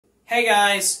Hey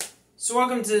guys, so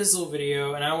welcome to this little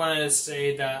video, and I wanted to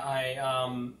say that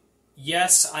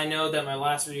yes, I know that my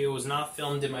last video was not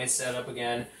filmed in my setup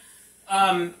again.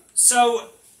 So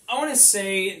I want to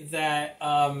say that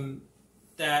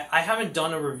that I haven't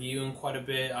done a review in quite a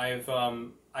bit. I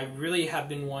really have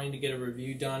been wanting to get a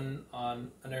review done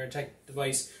on another tech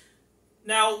device.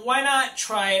 Now, why not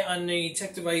try on a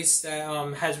tech device that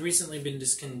has recently been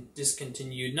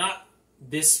discontinued? Not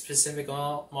this specific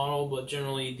model, but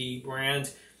generally the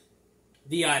brand,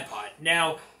 the iPod.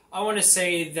 Now, I want to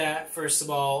say that, first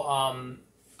of all,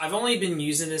 I've only been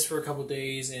using this for a couple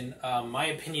days, and my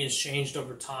opinion has changed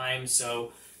over time,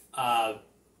 so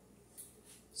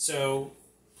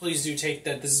please do take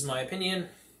that this is my opinion,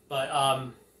 but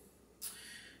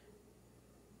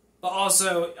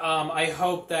also, I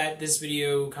hope that this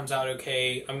video comes out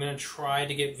okay. I'm going to try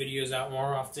to get videos out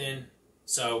more often,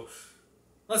 so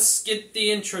let's get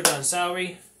the intro done, shall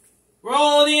we?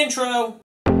 Roll the intro!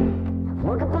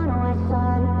 Woke up on the west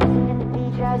side, sitting at the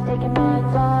beach, I was taking my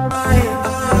time.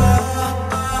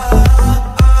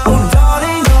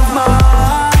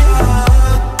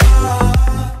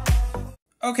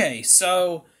 Okay,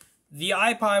 so the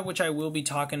iPod, which I will be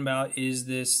talking about, is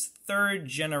this third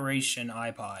generation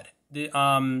iPod.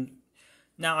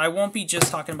 Now, I won't be just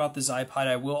talking about this iPod.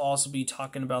 I will also be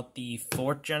talking about the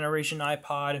fourth generation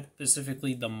iPod,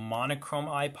 specifically the monochrome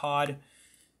iPod.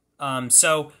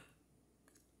 So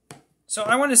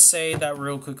I want to say that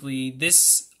real quickly.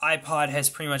 This iPod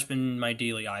has pretty much been my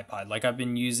daily iPod. Like, I've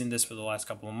been using this for the last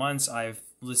couple of months. I've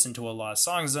listened to a lot of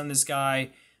songs on this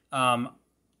guy. I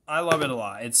love it a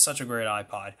lot. It's such a great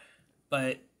iPod.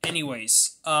 But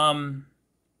anyways, I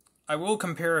will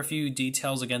compare a few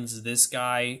details against this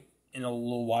guy in a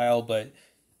little while, but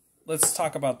let's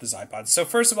talk about this iPod. So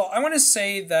first of all, I want to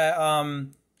say that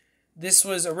this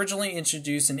was originally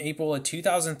introduced in April of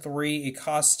 2003. It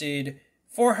costed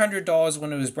 $400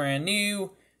 when it was brand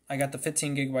new. I got the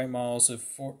 15 gigabyte model, so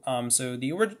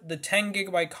the 10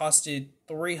 gigabyte costed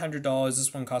 $300.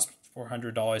 This one cost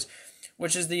 $400,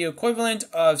 which is the equivalent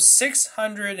of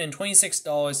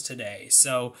 $626 today.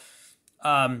 So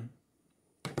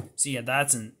yeah,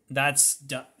 that's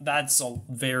a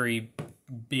very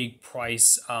big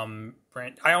price.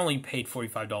 Brand. I only paid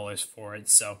 $45 for it.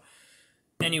 So,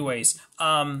 anyways,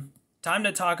 time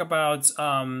to talk about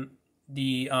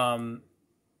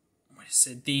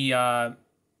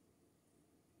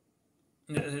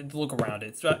look around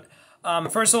it. But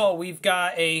first of all, we've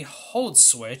got a hold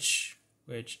switch,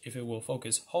 which, if it will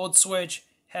focus, hold switch,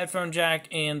 headphone jack,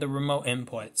 and the remote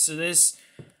input. So this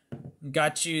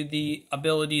got you the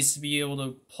abilities to be able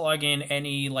to plug in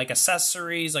any like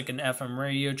accessories, like an FM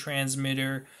radio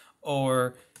transmitter,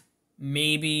 or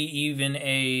maybe even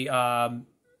a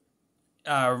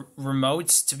remote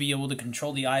to be able to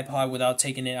control the iPod without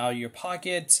taking it out of your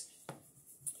pocket.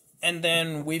 And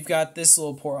then we've got this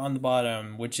little port on the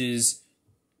bottom, which is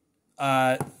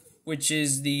the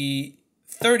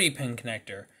 30-pin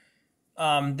connector.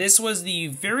 This was the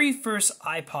very first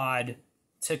iPod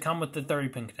to come with the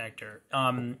 30-pin connector,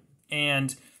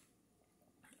 and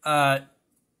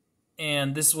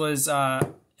this was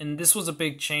a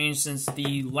big change since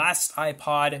the last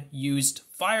iPod used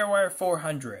FireWire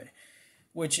 400,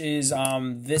 which is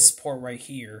this port right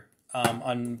here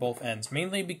on both ends.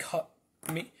 Mainly because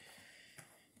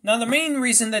now the main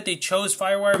reason that they chose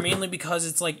FireWire mainly because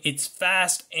it's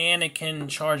fast and it can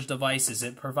charge devices.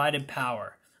 It provided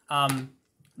power.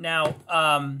 Now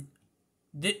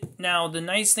the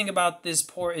nice thing about this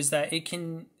port is that it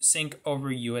can sync over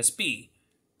USB.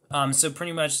 So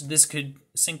pretty much this could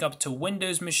sync up to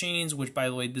Windows machines, which, by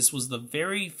the way, this was the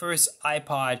very first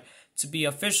iPod to be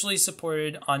officially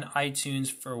supported on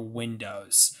iTunes for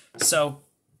Windows.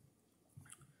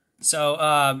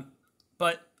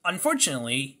 But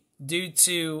unfortunately, due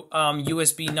to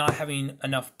USB not having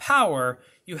enough power,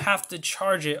 you have to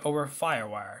charge it over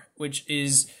FireWire, which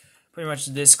is pretty much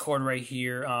this cord right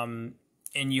here.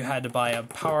 And you had to buy a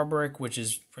power brick, which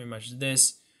is pretty much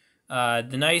this.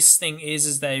 The nice thing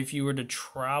is that if you were to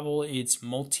travel, it's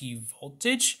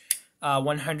multi-voltage,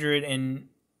 100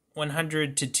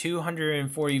 to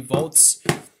 240 volts.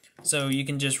 So you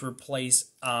can just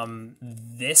replace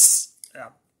this.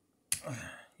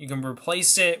 You can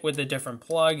replace it with a different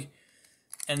plug,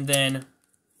 and then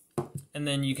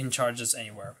you can charge this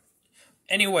anywhere.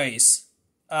 Anyways,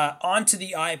 onto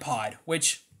the iPod,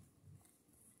 which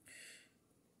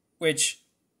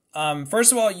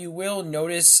first of all, you will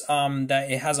notice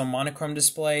that it has a monochrome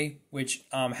display, which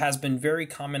has been very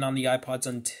common on the iPods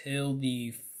until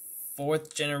the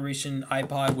fourth generation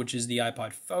iPod, which is the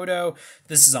iPod Photo.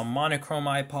 This is a monochrome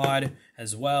iPod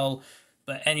as well.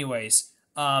 But anyways,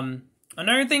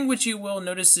 Another thing which you will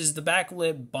notice is the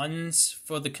backlit buttons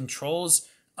for the controls.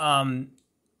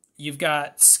 You've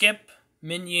got skip,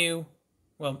 menu,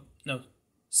 well, no,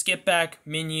 skip back,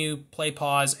 menu, play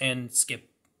pause, and skip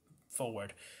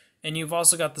forward. And you've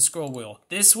also got the scroll wheel.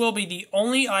 This will be the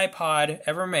only iPod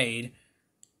ever made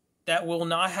that will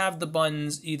not have the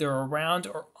buttons either around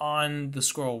or on the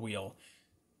scroll wheel.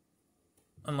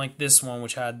 Unlike this one,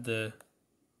 which had the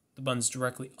buttons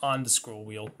directly on the scroll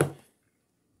wheel.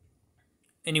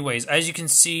 Anyways, as you can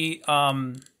see,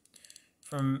 from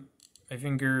my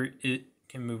finger, it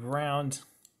can move around.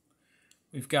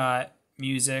 We've got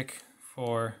music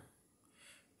for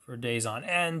days on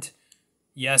end.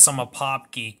 Yes, I'm a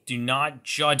pop geek. Do not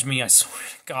judge me, I swear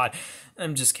to God.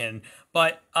 I'm just kidding.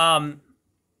 But,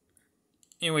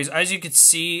 anyways, as you can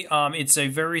see, it's a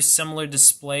very similar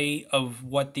display of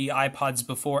what the iPods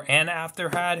before and after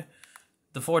had.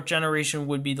 The 4th generation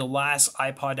would be the last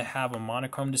iPod to have a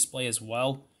monochrome display as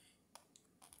well.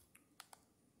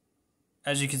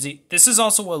 As you can see, this is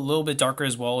also a little bit darker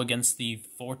as well against the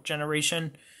 4th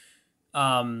generation.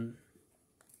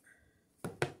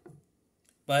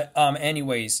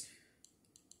 Anyways,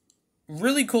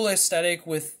 really cool aesthetic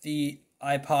with the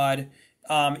iPod.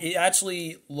 It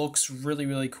actually looks really,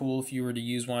 really cool if you were to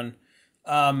use one.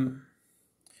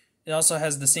 It also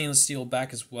has the stainless steel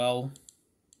back as well.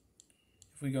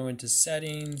 If we go into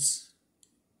settings,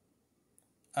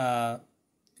 got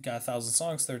 1,000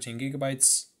 songs, 13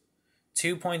 gigabytes,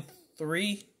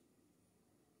 2.3.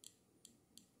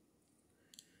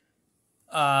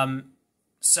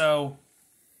 So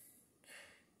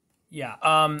yeah,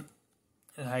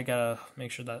 I gotta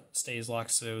make sure that stays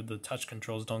locked so the touch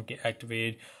controls don't get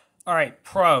activated. All right,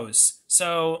 pros.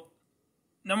 So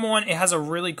number one, it has a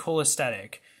really cool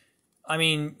aesthetic. I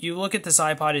mean, you look at this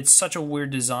iPod, it's such a weird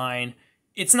design.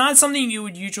 It's not something you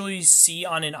would usually see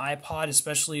on an iPod,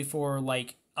 especially for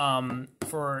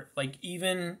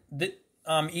even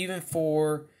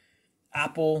for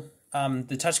Apple.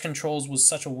 The touch controls was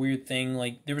such a weird thing.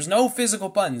 Like, there was no physical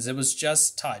buttons. It was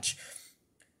just touch.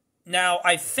 Now,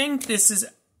 I think this is...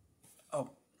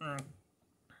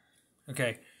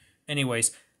 Okay.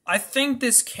 Anyways, I think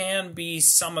this can be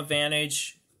some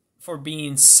advantage for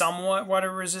being somewhat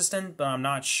water resistant, but I'm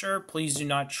not sure. Please do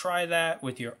not try that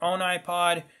with your own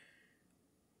iPod.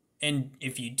 And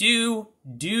if you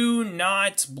do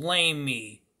not blame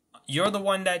me. You're the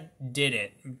one that did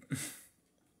it.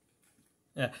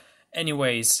 Yeah.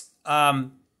 Anyways,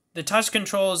 the touch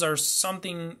controls are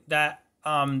something that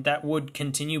that would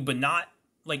continue, but not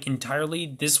like entirely.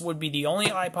 This would be the only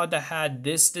iPod that had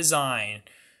this design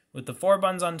with the 4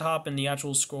 buttons on top and the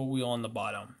actual scroll wheel on the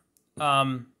bottom.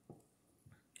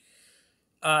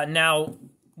 Now,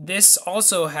 this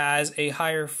also has a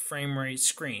higher frame rate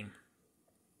screen,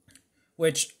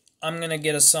 which I'm going to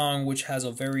get a song which has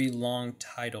a very long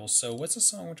title. So what's a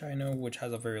song which I know which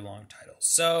has a very long title?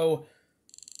 So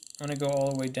I'm going to go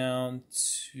all the way down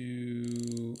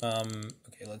to,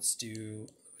 okay, let's do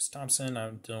Louis Thompson.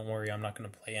 Don't worry, I'm not going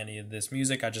to play any of this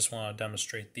music. I just want to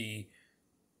demonstrate the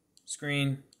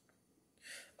screen.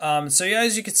 So yeah,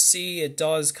 as you can see, it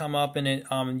does come up and it,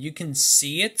 you can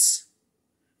see it.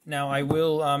 Now I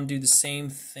will do the same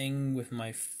thing with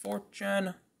my 4th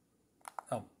gen.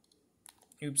 Oh,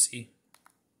 oopsie.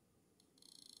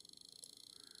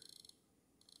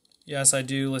 Yes, I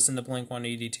do listen to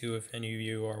Blink-182 if any of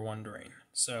you are wondering.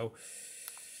 So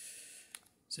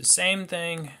it's the same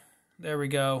thing. There we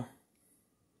go.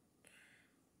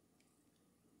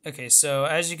 Okay, so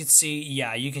as you can see,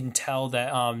 yeah, you can tell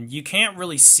that you can't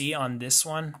really see on this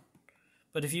one.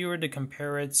 But if you were to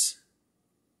compare it,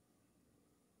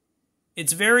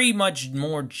 it's very much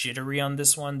more jittery on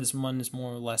this one. This one is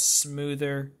more or less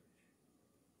smoother.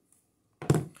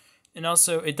 And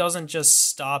also, it doesn't just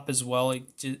stop as well.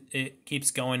 It keeps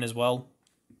going as well.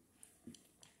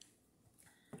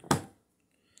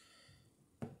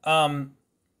 Now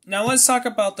let's talk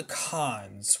about the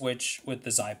cons, with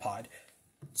this iPod.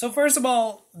 So first of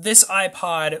all, this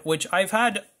iPod, which I've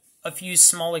had a few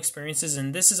small experiences,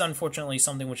 and this is unfortunately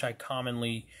something which I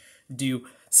commonly do.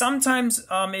 Sometimes,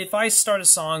 if I start a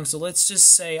song, so let's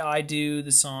just say I do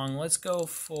the song, let's go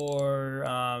for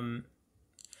I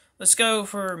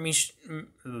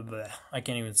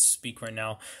can't even speak right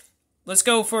now. Let's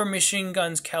go for Machine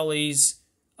Guns Kelly's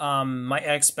My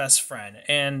Ex-Best Friend.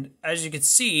 And as you can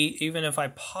see, even if I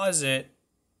pause it,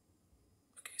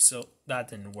 okay, so that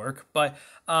didn't work. But,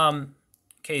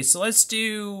 okay, so let's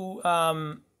do,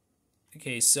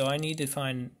 okay, so I need to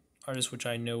find artists which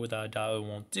I know without a doubt it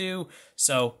won't do.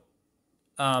 So,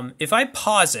 if I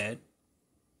pause it,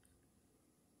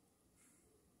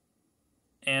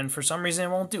 and for some reason it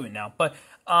won't do it now. But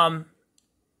oh,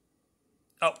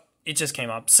 it just came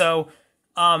up. So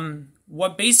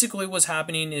what basically was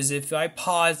happening is if I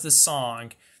pause the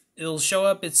song, it'll show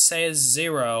up, it says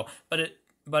 0, but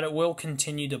it will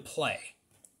continue to play.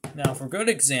 Now for a good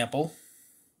example,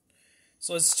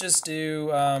 so let's just do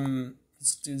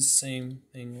the same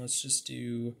thing. Let's just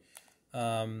do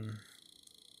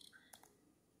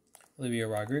Olivia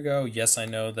Rodrigo. Yes, I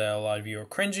know that a lot of you are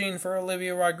cringing for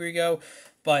Olivia Rodrigo,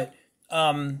 but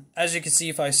as you can see,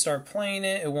 if I start playing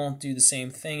it, it won't do the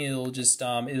same thing. It'll just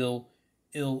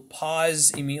it'll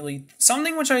pause immediately.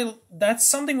 That's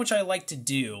something which I like to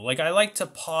do. Like, I like to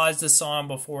pause the song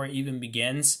before it even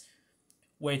begins,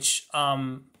 which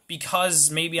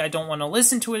because maybe I don't want to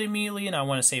listen to it immediately and I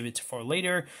want to save it for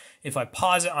later. If I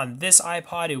pause it on this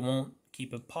iPod, it won't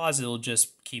keep it paused. It'll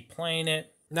just keep playing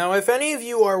it. Now, if any of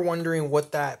you are wondering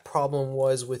what that problem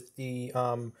was with the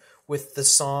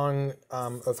song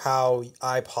of how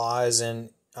I pause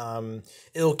and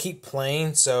it'll keep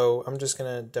playing, so I'm just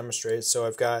gonna demonstrate it. So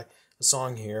I've got a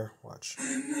song here. Watch.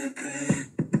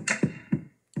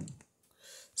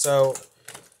 So,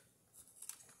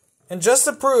 and just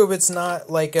to prove it's not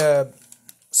like a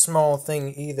small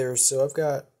thing either, so I've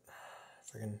got,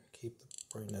 if I can keep the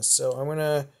brightness, so I'm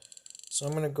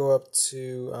gonna go up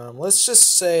to, let's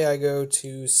just say I go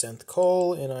to Synth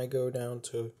Call and I go down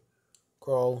to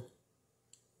Crawl.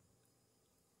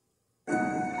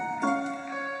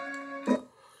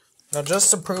 Now,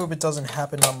 just to prove it doesn't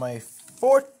happen on my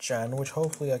 4th gen, which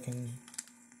hopefully I can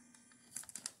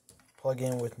plug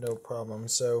in with no problem.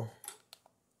 So,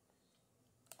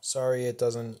 sorry it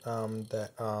doesn't,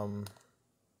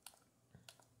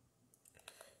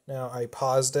 now I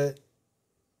paused it.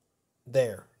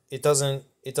 There. It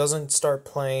doesn't start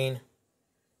playing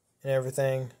and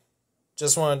everything.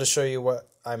 Just wanted to show you what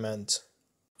I meant.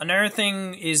 Another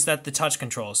thing is that the touch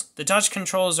controls. The touch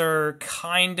controls are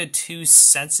kind of too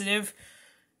sensitive.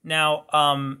 Now,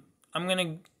 I'm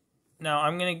gonna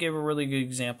give a really good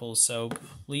example. So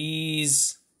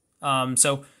please,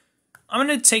 so I'm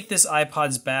gonna take this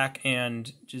iPod's back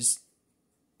and just,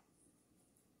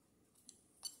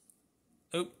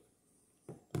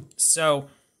 so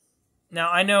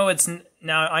now I know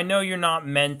you're not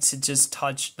meant to just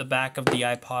touch the back of the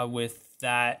iPod with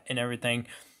that and everything,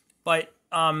 but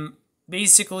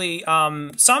basically,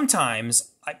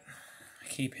 sometimes I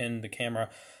keep hitting the camera.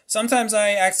 Sometimes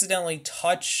I accidentally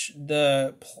touch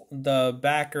the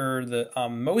back or the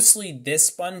mostly this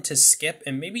button to skip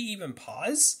and maybe even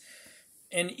pause,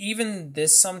 and even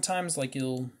this sometimes, like,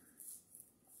 if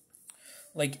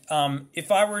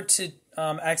I were to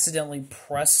accidentally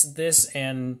press this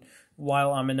and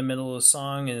while I'm in the middle of a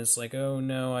song and it's like, oh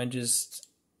no, and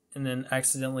then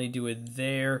accidentally do it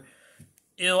there.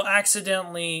 It'll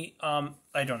accidentally,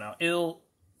 I don't know, it'll,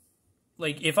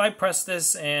 like, if I press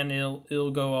this and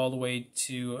it'll go all the way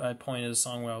to a point of the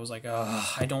song where I was like,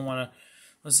 oh, I don't want to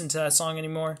listen to that song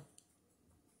anymore.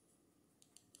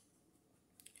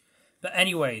 But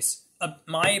anyways,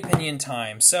 my opinion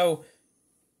time. So,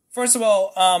 first of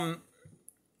all,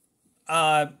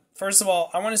 I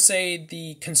want to say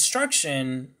the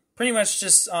construction pretty much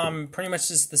just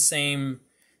the same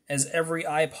as every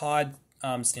iPod.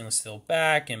 Stainless steel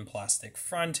back and plastic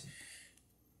front.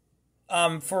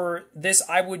 For this,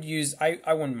 I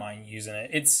wouldn't mind using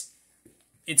it. It's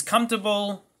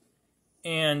comfortable,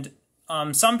 and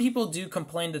some people do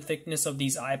complain the thickness of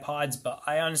these iPods, but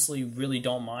I honestly really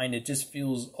don't mind. It just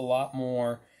feels a lot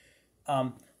more,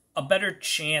 a better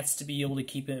chance to be able to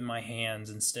keep it in my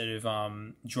hands instead of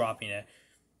dropping it.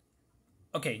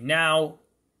 Okay, now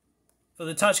for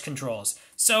the touch controls.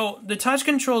 So the touch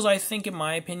controls, I think, in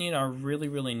my opinion, are really,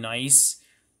 really nice.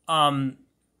 When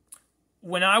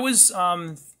I was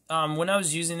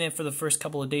using it for the first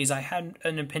couple of days, I had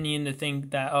an opinion to think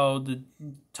that, oh, the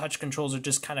touch controls are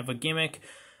just kind of a gimmick.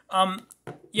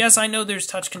 Yes, I know there's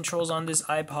touch controls on this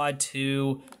iPod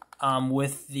too,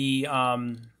 with the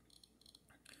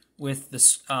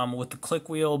click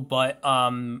wheel, but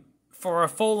for a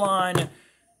full-on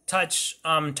touch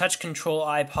control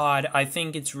iPod, I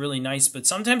think it's really nice, but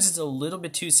sometimes it's a little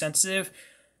bit too sensitive.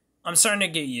 I'm starting to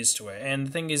get used to it, and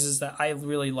the thing is that I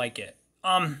really like it.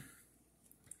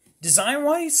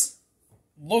 Design-wise,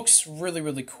 looks really,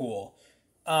 really cool.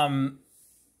 And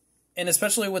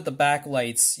especially with the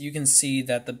backlights, you can see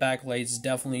that the backlights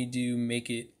definitely do make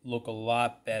it look a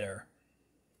lot better.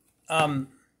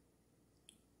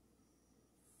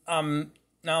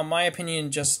 Now, my opinion,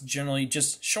 just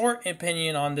short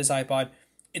opinion on this iPod.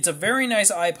 It's a very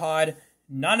nice iPod.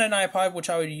 Not an iPod which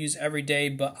I would use every day,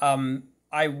 but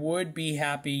I would be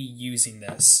happy using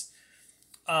this.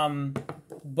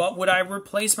 But would I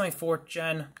replace my 4th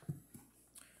gen?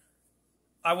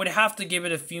 I would have to give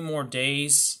it a few more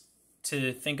days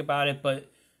to think about it,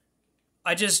 but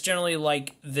I just generally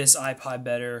like this iPod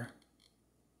better.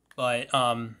 But,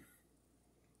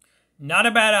 not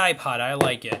a bad iPod. I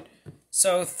like it.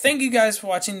 So, thank you guys for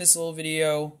watching this little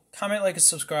video. Comment, like, and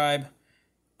subscribe.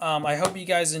 I hope you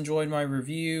guys enjoyed my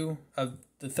review of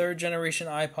the 3rd generation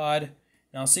iPod.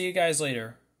 And I'll see you guys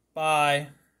later. Bye.